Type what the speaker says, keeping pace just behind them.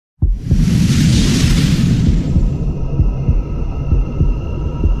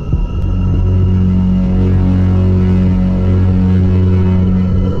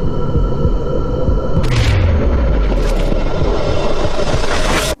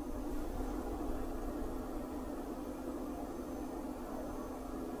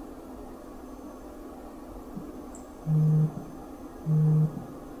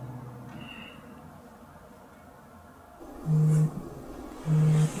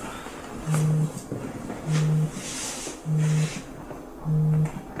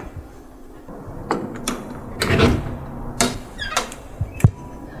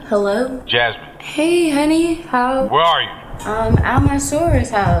Hello? Jasmine. Hey, honey. How? Where are you? At my soror's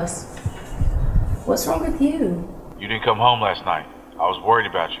house. What's wrong with you? You didn't come home last night. I was worried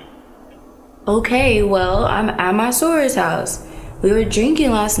about you. Okay, well, I'm at my soror's house. We were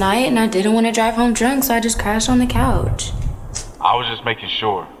drinking last night and I didn't want to drive home drunk, so I just crashed on the couch. I was just making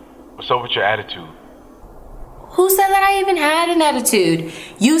sure. What's up with your attitude? Who said that I even had an attitude?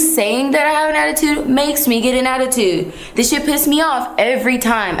 You saying that I have an attitude makes me get an attitude. This shit pissed me off every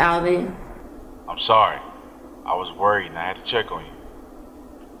time, Alvin. I'm sorry. I was worried and I had to check on you.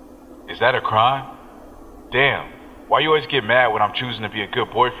 Is that a crime? Damn. Why you always get mad when I'm choosing to be a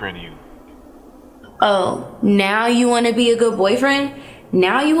good boyfriend to you? Oh, now you want to be a good boyfriend?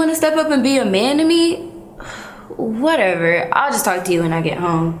 Now you want to step up and be a man to me? Whatever. I'll just talk to you when I get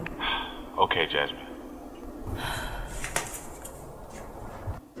home. Okay, Jasmine.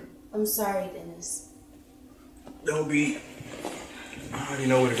 I'm sorry, Dennis. Don't be. I already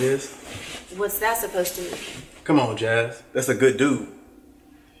know what it is. What's that supposed to mean? Come on, Jazz. That's a good dude.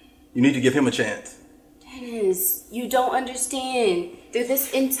 You need to give him a chance. Dennis, you don't understand. Through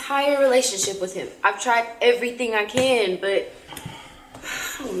this entire relationship with him, I've tried everything I can, but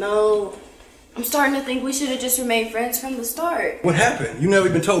I don't know. I'm starting to think we should have just remained friends from the start. What happened? You never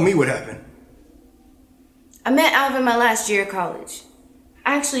even told me what happened. I met Alvin my last year of college.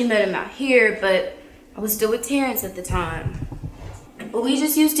 I actually met him out here, but I was still with Terrence at the time. But we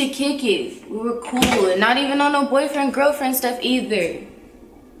just used to kick it. We were cool and not even on no boyfriend-girlfriend stuff either.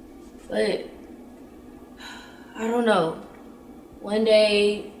 But I don't know. One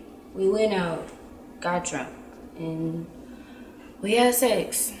day we went out, got drunk, and we had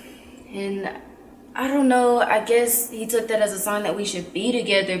sex. And I don't know, I guess he took that as a sign that we should be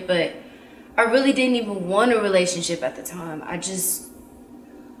together, but I really didn't even want a relationship at the time. I just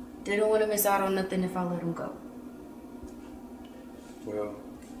didn't want to miss out on nothing if I let him go. Well,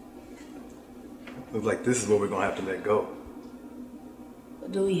 looks like this is what we're gonna have to let go.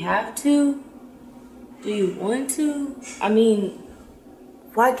 Do we have to? Do you want to? I mean,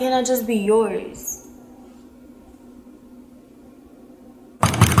 why can't I just be yours?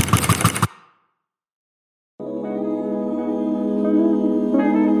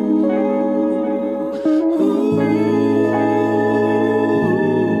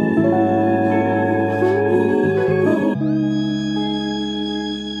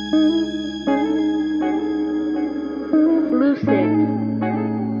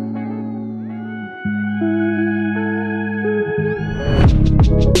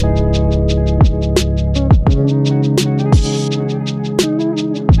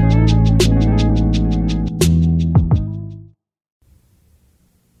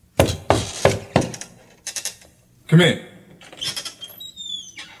 Come in.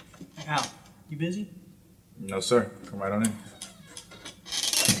 Al, you busy? No, sir. Come right on in.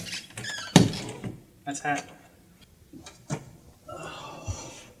 That's hat.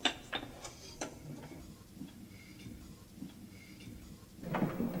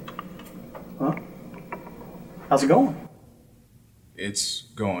 Huh? How's it going? It's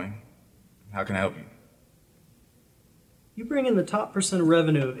going. How can I help you? You bring in the top % of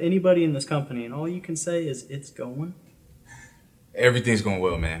revenue of anybody in this company, and all you can say is it's going. Everything's going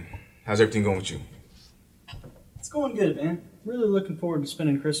well, man. How's everything going with you? It's going good, man. Really looking forward to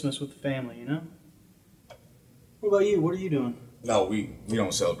spending Christmas with the family, you know? What about you? What are you doing? No, we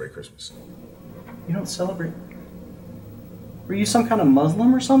don't celebrate Christmas. You don't celebrate? Were you some kind of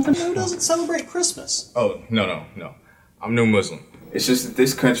Muslim or something? Who doesn't celebrate Christmas? Oh, no. I'm no Muslim. It's just that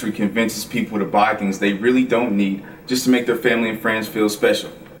this country convinces people to buy things they really don't need just to make their family and friends feel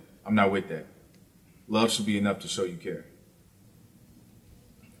special. I'm not with that. Love should be enough to show you care.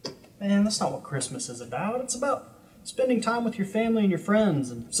 Man, that's not what Christmas is about. It's about spending time with your family and your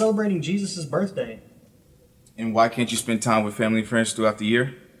friends and celebrating Jesus' birthday. And why can't you spend time with family and friends throughout the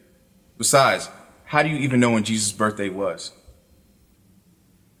year? Besides, how do you even know when Jesus' birthday was?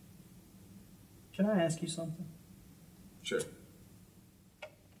 Can I ask you something? Sure.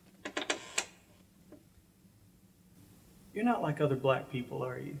 You're not like other black people,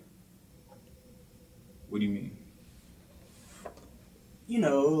 are you? What do you mean? You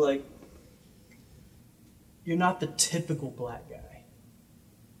know, like, you're not the typical black guy.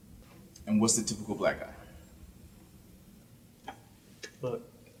 And what's the typical black guy? Look,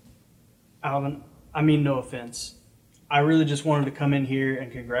 Alvin, I mean no offense. I really just wanted to come in here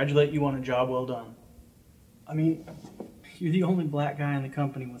and congratulate you on a job well done. I mean, you're the only black guy in the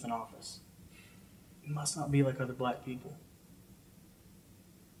company with an office. You must not be like other black people.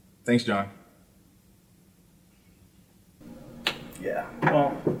 Thanks, John. Yeah,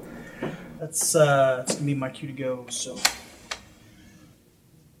 well, that's gonna be my cue to go, so.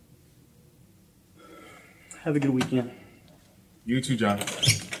 Have a good weekend. You too, John.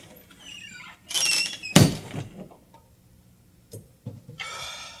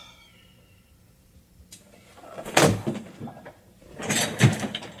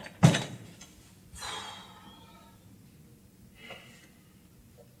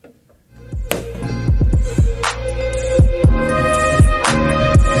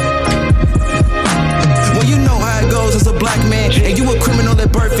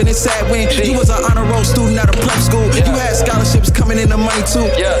 It's sad when you was an honor roll student at a prep school. You had scholarships coming in the money too.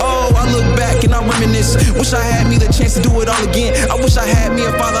 Oh, I look back and I reminisce. Wish I had me the chance to do it all again. I wish I had me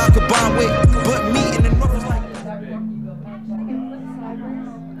a father I could bond with. But me in the north was like.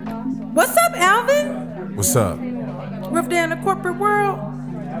 What's up, Alvin? What's up? Rough day in the corporate world?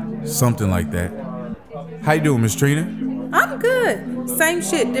 Something like that. How you doing, Miss Trina? I'm good. Same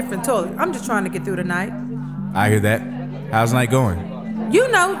shit, different toilet. I'm just trying to get through the night. I hear that. How's the night going? You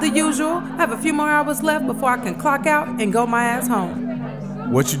know, the usual. Have a few more hours left before I can clock out and go my ass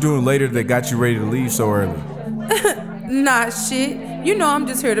home. What you doing later that got you ready to leave so early? Nah, shit. You know I'm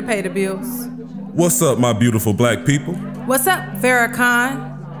just here to pay the bills. What's up, my beautiful black people? What's up, Farrakhan?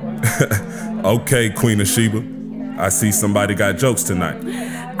 Okay, Queen of Sheba. I see somebody got jokes tonight.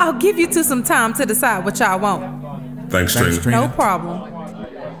 I'll give you some time to decide what y'all want. Thanks, Trina. No problem.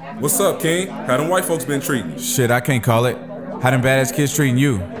 What's up, King? How them white folks been treating you? Shit, I can't call it. How them badass kids treating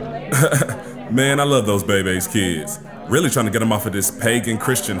you? Man, I love those baby's kids. Really trying to get them off of this pagan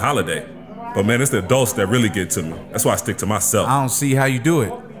Christian holiday. But man, it's the adults that really get to me. That's why I stick to myself. I don't see how you do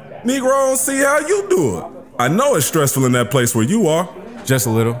it. Negro, I don't see how you do it. I know it's stressful in that place where you are. Just a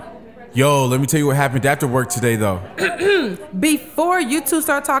little. Yo, let me tell you what happened after work today, though. Before you two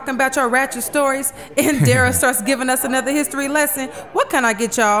start talking about your ratchet stories and Dara starts giving us another history lesson, what can I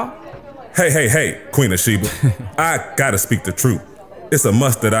get y'all? Hey, Queen of Sheba. I gotta speak the truth. It's a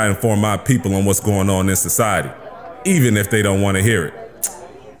must that I inform my people on what's going on in society, even if they don't want to hear it.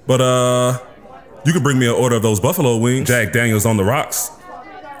 But, you can bring me an order of those buffalo wings, Jack Daniels on the rocks.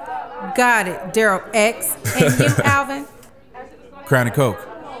 Got it, Daryl X. And you, Alvin? Crown and Coke.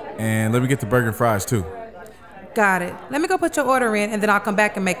 And let me get the burger and fries, too. Got it. Let me go put your order in, and then I'll come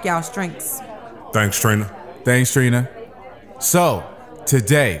back and make y'all's drinks. Thanks, Trina. Thanks, Trina. So,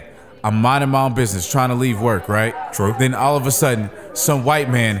 today, I'm minding my own business, trying to leave work, right? True. Then all of a sudden, some white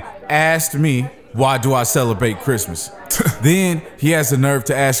man asked me, why do I celebrate Christmas? Then he has the nerve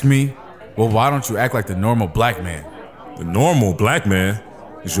to ask me, well, why don't you act like the normal black man? The normal black man?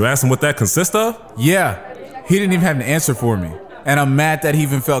 Did you ask him what that consists of? Yeah, he didn't even have an answer for me. And I'm mad that he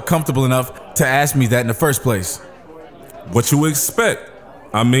even felt comfortable enough to ask me that in the first place. What you expect?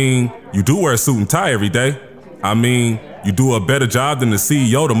 I mean, you do wear a suit and tie every day. I mean, you do a better job than the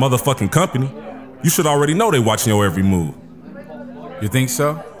CEO of the motherfucking company. You should already know they watching your every move. You think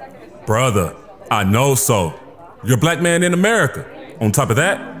so? Brother, I know so. You're a black man in America. On top of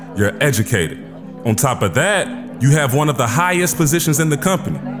that, you're educated. On top of that, you have one of the highest positions in the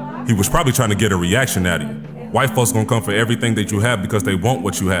company. He was probably trying to get a reaction out of you. White folks gonna come for everything that you have because they want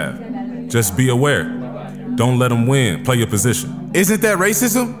what you have. Just be aware. Don't let them win. Play your position. Isn't that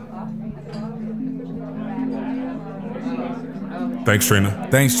racism? Thanks, Trina.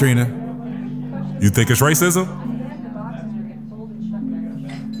 Thanks, Trina. You think it's racism?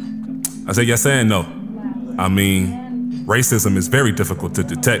 I say yes and no. I mean, racism is very difficult to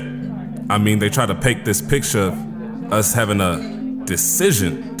detect. I mean, they try to paint this picture of us having a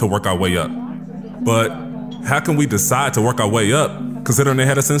decision to work our way up. But how can we decide to work our way up considering they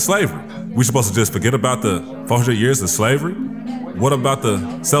had us in slavery? We supposed to just forget about the 400 years of slavery? What about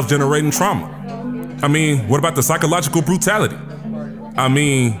the self-generating trauma? I mean, what about the psychological brutality? I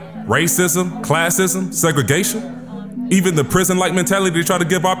mean, racism, classism, segregation, even the prison-like mentality they try to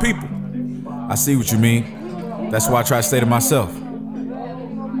give our people. I see what you mean. That's why I try to stay to myself.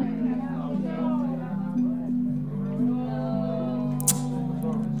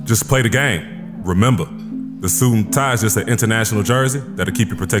 Just play the game. Remember, the suit and tie is just an international jersey that'll keep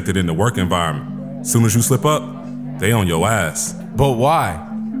you protected in the work environment. Soon as you slip up, they on your ass. But why?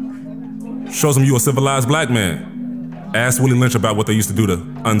 Shows them you a civilized black man. Ask Willie Lynch about what they used to do to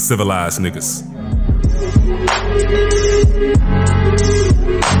uncivilized niggas.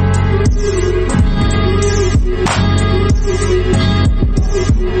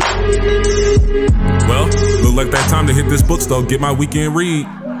 Well, look like that time to hit this bookstore, get my weekend read.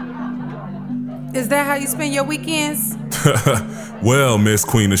 Is that how you spend your weekends? Well, Miss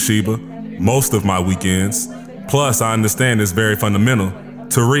Queen of Sheba, most of my weekends. Plus, I understand it's very fundamental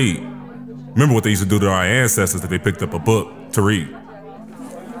to read. Remember what they used to do to our ancestors if they picked up a book to read.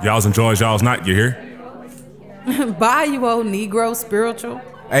 Y'all's enjoys, y'all's not, you hear? Bye, you old Negro spiritual.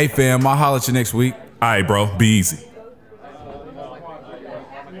 Hey fam, I'll holler at you next week. Alright, bro, be easy.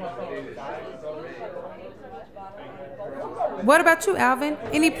 What about you, Alvin?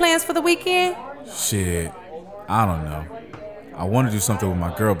 Any plans for the weekend? Shit, I don't know. I want to do something with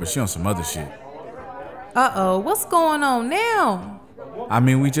my girl, but she on some other shit. Uh-oh, what's going on now? I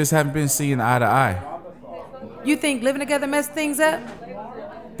mean, we just haven't been seeing eye to eye. You think living together messed things up?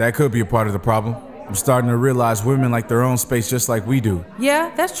 That could be a part of the problem. I'm starting to realize women like their own space just like we do.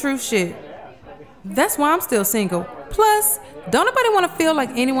 Yeah, that's true shit. That's why I'm still single. Plus, don't nobody want to feel like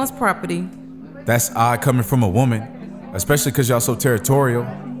anyone's property. That's odd coming from a woman, especially because y'all so territorial,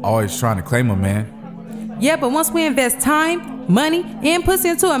 always trying to claim a man. Yeah, but once we invest time, money, and pussy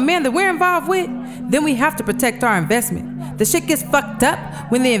into a man that we're involved with, then we have to protect our investment. The shit gets fucked up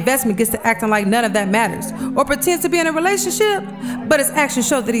when the investment gets to acting like none of that matters, or pretends to be in a relationship, but his actions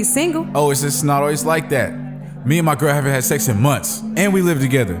show that he's single. Oh, it's just not always like that. Me and my girl haven't had sex in months, and we live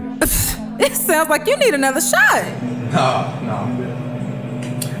together. It sounds like you need another shot. No.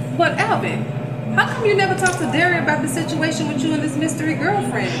 But Alvin, how come you never talked to Daria about the situation with you and this mystery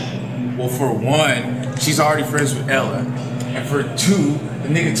girlfriend? Well, for one, she's already friends with Ella. And for two, the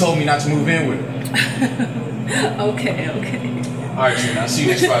nigga told me not to move in with her. Okay. All right, Gina, I'll see you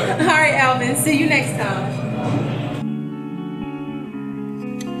next Friday. All right, Alvin, see you next time.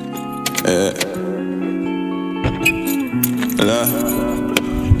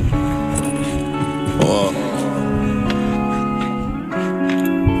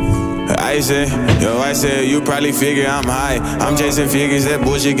 I said, you probably figure I'm high. I'm chasing figures, that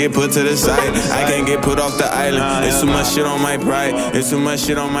bullshit get put to the side. I can't get put off the island. It's too much shit on my pride. It's too much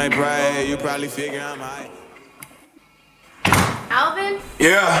shit on my pride. You probably figure I'm high. Alvin?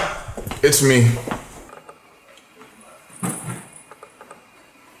 Yeah, it's me.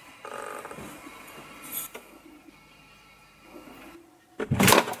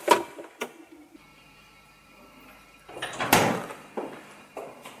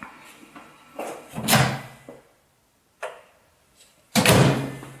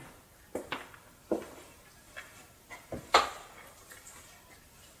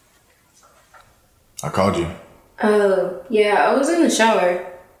 I called you. Oh, yeah, I was in the shower.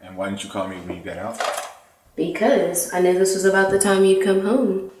 And why didn't you call me when you got out? Because I knew this was about the time you'd come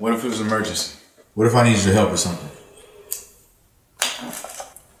home. What if it was an emergency? What if I needed your help with something?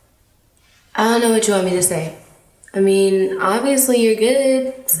 I don't know what you want me to say. I mean, obviously you're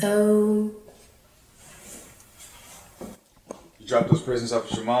good, so... You dropped those presents off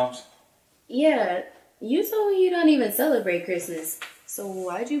at your mom's? Yeah, you told me you don't even celebrate Christmas. So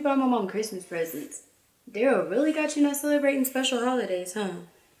why'd you buy my mom Christmas presents? Daryl really got you not celebrating special holidays, huh?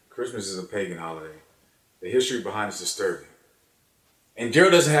 Christmas is a pagan holiday. The history behind it is disturbing. And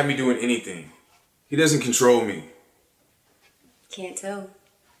Daryl doesn't have me doing anything. He doesn't control me. Can't tell.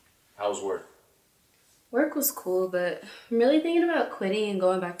 How was work? Work was cool, but I'm really thinking about quitting and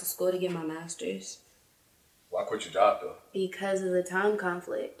going back to school to get my master's. Why quit your job, though? Because of the time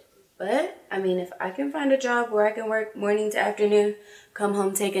conflict. But, I mean, if I can find a job where I can work morning to afternoon, come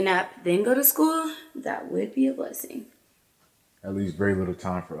home, take a nap, then go to school, that would be a blessing. That leaves very little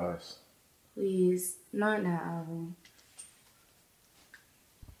time for us. Please, not now.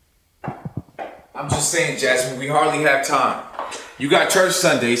 I'm just saying, Jasmine, we hardly have time. You got church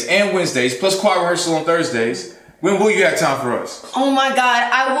Sundays and Wednesdays, plus choir rehearsal on Thursdays. When will you have time for us? Oh my God,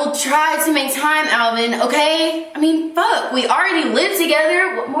 I will try to make time, Alvin, okay? I mean, fuck, we already live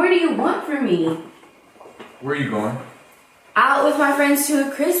together. What more do you want from me? Where are you going? Out with my friends to a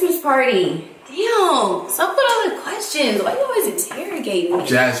Christmas party. Damn, stop with all the questions. Why you always interrogating me?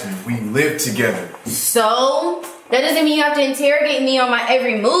 Jasmine, we live together. So? That doesn't mean you have to interrogate me on my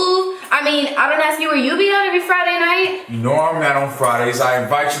every move. I mean, I don't ask you where you be out every Friday night. You know I'm not on Fridays. I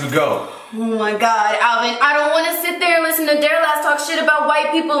invite you to go. Oh my God, Alvin, I don't want to sit there and listen to Daryl's talk shit about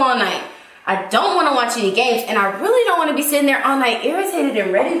white people all night. I don't want to watch any games, and I really don't want to be sitting there all night irritated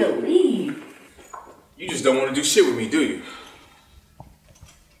and ready to leave. You just don't want to do shit with me, do you?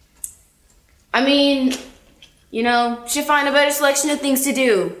 I mean, you know, should find a better selection of things to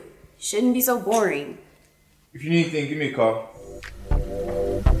do. Shouldn't be so boring. If you need anything, give me a call.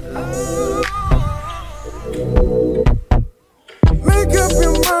 Make up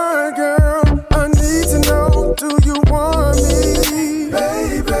your mind, girl. I need to know, do you want me,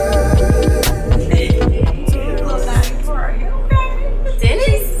 baby?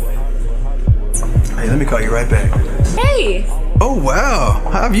 Dennis? Hey, let me call you right back. Hey. Oh, wow.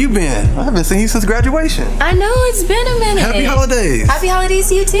 How have you been? I haven't seen you since graduation. I know, it's been a minute. Happy holidays. Happy holidays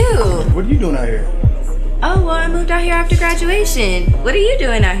to you too. What are you doing out here? Oh, well, I moved out here after graduation. What are you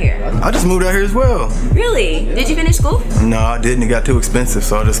doing out here? I just moved out here as well. Really? Did you finish school? No, I didn't. It got too expensive,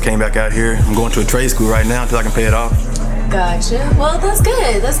 so I just came back out here. I'm going to a trade school right now until I can pay it off. Gotcha. Well, that's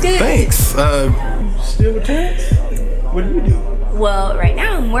good. That's good. Thanks. Still with Terrence? What do you do? Well, right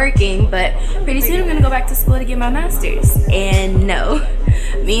now I'm working, but pretty soon I'm gonna go back to school to get my master's. And no,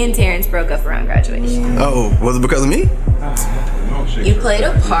 me and Terrence broke up around graduation. Oh, was it because of me? You played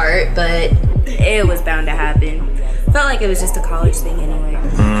a part, but it was bound to happen. Felt like it was just a college thing anyway.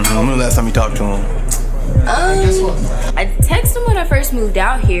 When was the last time you talked to him? I texted him when I first moved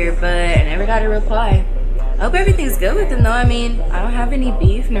out here, but I never got a reply. I hope everything's good with him though. I mean, I don't have any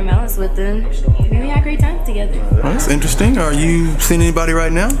beef nor malice with him. We had great times together. Well, that's interesting. Are you seeing anybody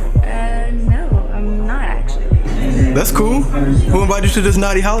right now? No, I'm not actually. That's cool. Who invited you to this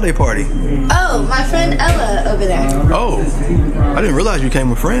naughty holiday party? Oh, my friend Ella over there. Oh, I didn't realize you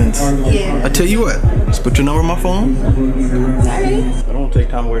came with friends. Yeah. I tell you what, just put your number on my phone. Alright. I don't want to take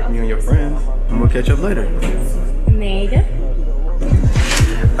time away from you and your friends. And we'll catch up later. There you go.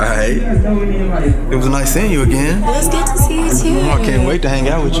 Alright. It was nice seeing you again. It was good to see you too. Oh, I can't wait to hang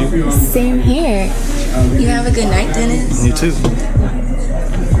out with you. Same here. You have a good night, Dennis. You too.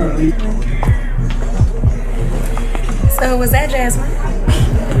 So was that Jasmine?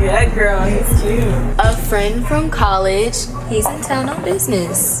 Yeah, girl, he's cute. A friend from college. He's in town on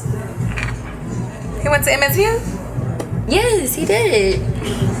business. He went to MSU? Yes, he did.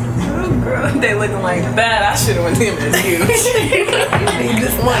 Oh, girl, they looking like that. I should have went to MSU.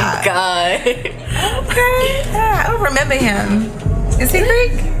 Oh my God. Okay. I don't remember him. Is he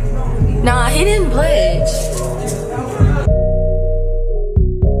Greek? Nah, he didn't pledge.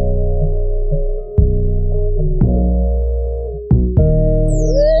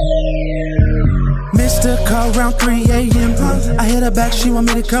 Missed her call around 3 a.m. I hit her back, she want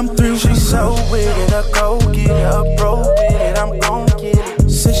me to come through. She's so with it, I go get it, a bro with it, I'm gon' get it.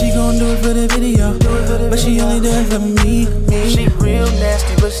 Said she gon' do it for the video, but she only doing it for me. She real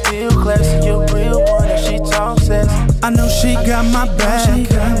nasty, but still classy. You real one, and she talk sassy. I know she got my back. She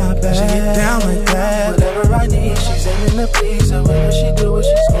get down like that. Whatever I need, she's aiming to please. So whatever she do, what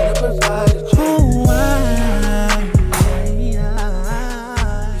she's gonna provide. Oh,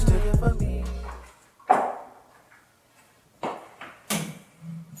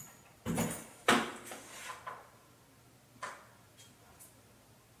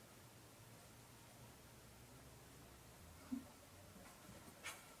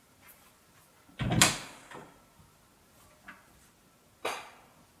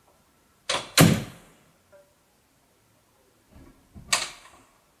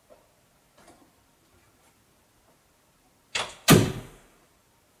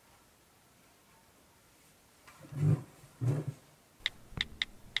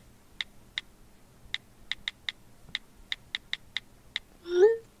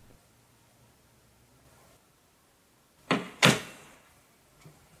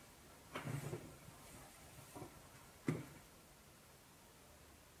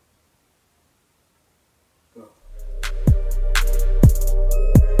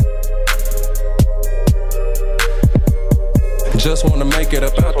 Just wanna make it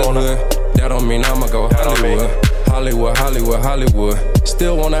up out the hood. That don't mean I'ma go Hollywood. Hollywood, Hollywood, Hollywood.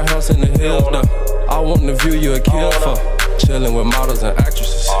 Still want a house in the hills though. I want the view you a kill for. Chillin' with models and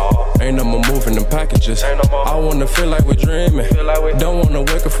actresses. Ain't no more moving them packages. I wanna feel like we're dreaming. Don't wanna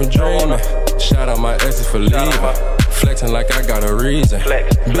wake up from dreaming. Shout out my exes for leaving. Flexing like I got a reason.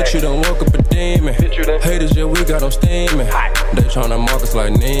 Bitch, you done woke up a demon. Haters, yeah, we got them steaming. They tryna mark us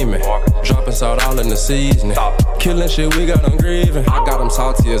like Neiman. Dropping salt all in the seasoning. Killing shit, we got them grieving. I got them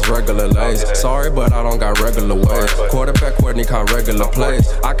salty as regular lace. Sorry, but I don't got regular ways. Quarterback Courtney caught regular plays.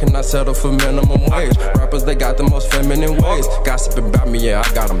 I cannot settle for minimum wage. Rappers, they got the most feminine ways. Gossiping about me, yeah,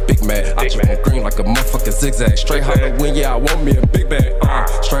 I got them big mad. I chip them green like a motherfucking zigzag. Straight Halloween, yeah, I want me a big bag.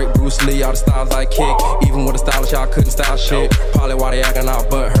 Straight Bruce Lee, all the styles I kick. Even with the stylish, y'all couldn't style shit. Probably why they acting all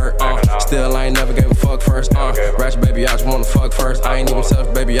butt hurt. Still, I ain't never gave a fuck first. Ratchet, baby, I just wanna fuck first. I ain't even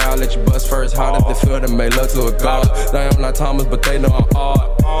self, baby, I'll let you bust first. How does it feel to make love to a god? Damn, I'm not Thomas, but they know I'm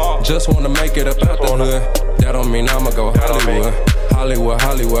odd. Just wanna make it up out the hood. That don't mean I'ma go Hollywood. Hollywood,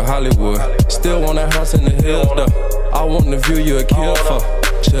 Hollywood, Hollywood. Still want a house in the hills though. I want the view you a kill for.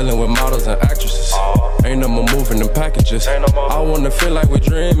 Chillin' with models and actresses. Ain't no more moving them packages. I wanna feel like we're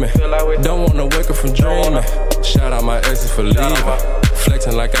dreaming. Don't wanna wake up from dreaming. Shout out my exes for leaving.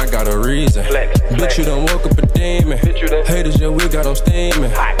 Flexing like I got a reason. Bitch, you done woke up a demon. Haters, yeah, we got them steaming.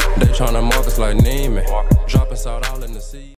 They tryna mark us like Neiman. Dropping salt all in the sea.